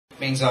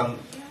means I'm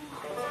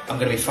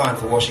going to be fine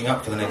for washing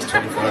up for the next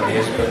 25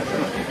 years, but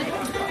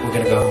we're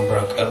going to go home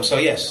broke. So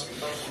yes,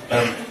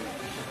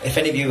 if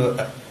any of you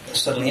are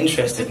suddenly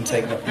interested in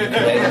taking up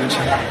ukulele, which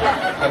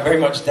I very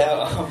much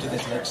doubt after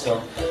this next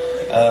song,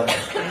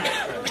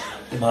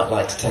 you might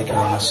like to take it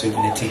on my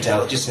souvenir tea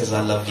towel. It just says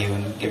I love you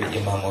and give it to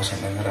your mum or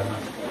something, I don't know.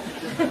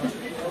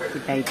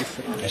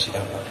 Yeah, she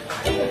don't know.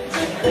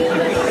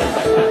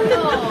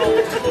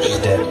 She's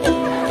dead.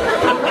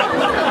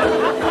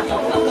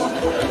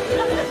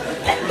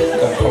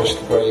 Go and polish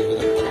the grave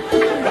with it.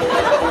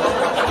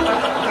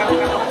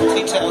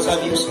 Tea towels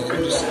have uses,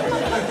 I'm just saying.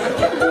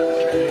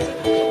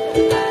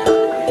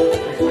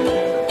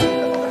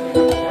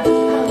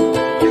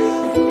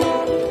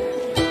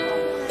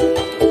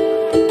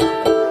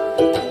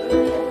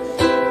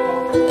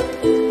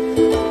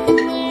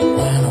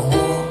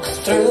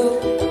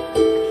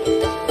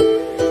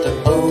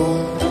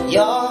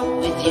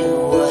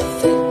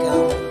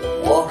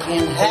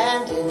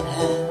 Hand in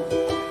hand,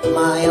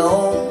 my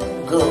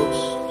own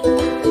ghost.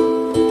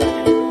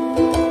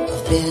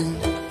 I've been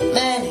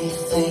many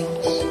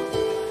things.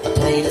 I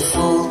played a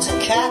fool to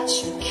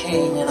catch a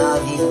king, and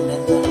I've even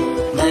been the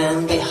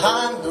man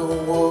behind the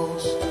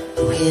walls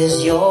who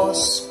hears your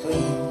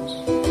screams.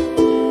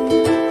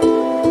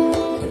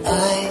 But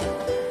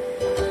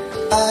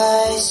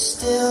I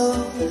still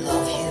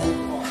love you.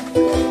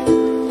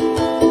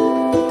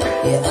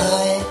 Yeah,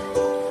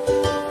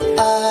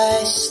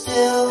 I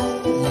still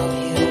love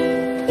you.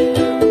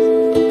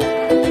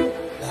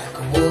 Like a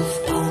wolf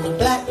on a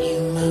black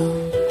new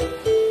moon,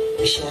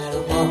 a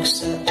shadow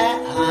boxer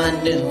at high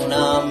noon.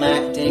 I'm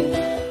acting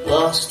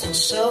lost and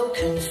so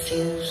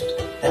confused.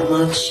 That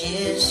much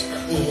is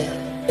clear.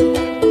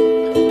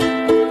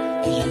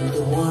 Are you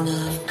the one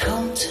I've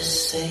come to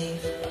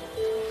save?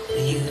 Are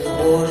you the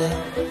water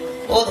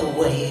or the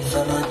wave?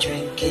 Am I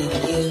drinking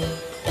you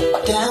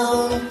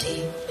down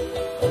deep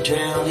or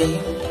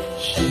drowning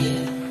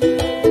here?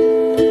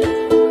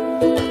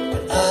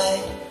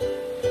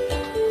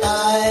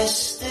 I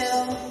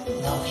still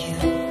love you.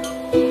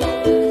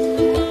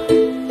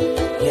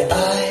 Yeah,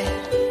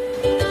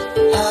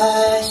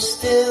 I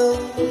still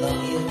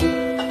love you.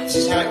 This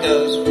is how it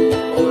goes.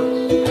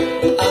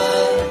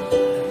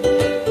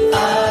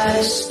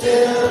 I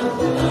still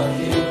love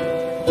you.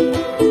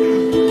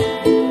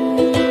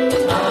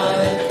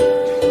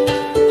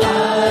 I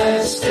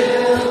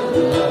still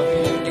love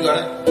you. You got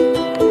it?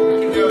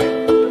 Keep going.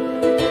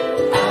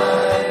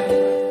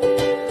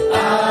 I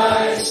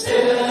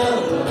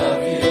still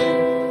love you.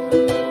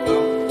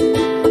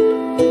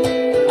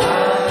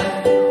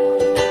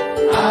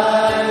 I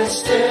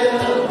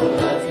still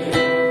love you.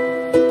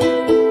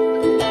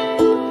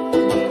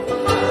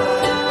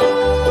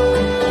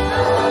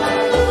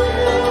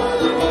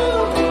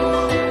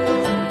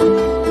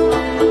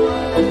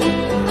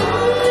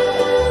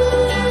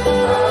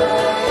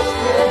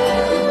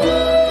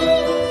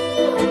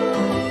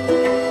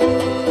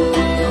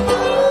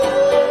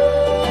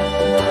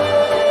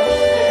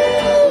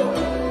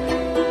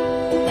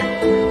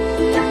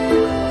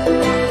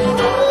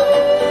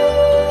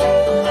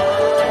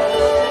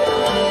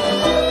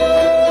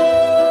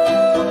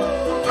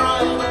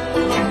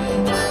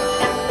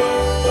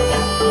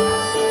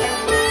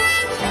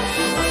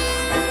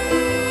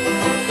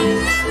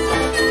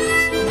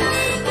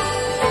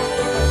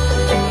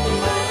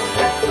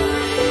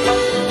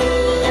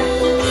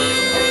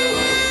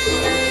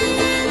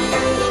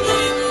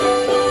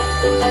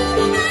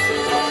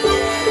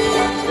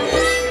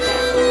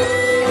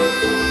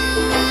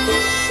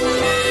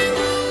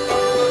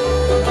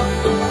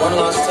 One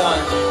last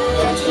time,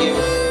 over to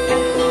you.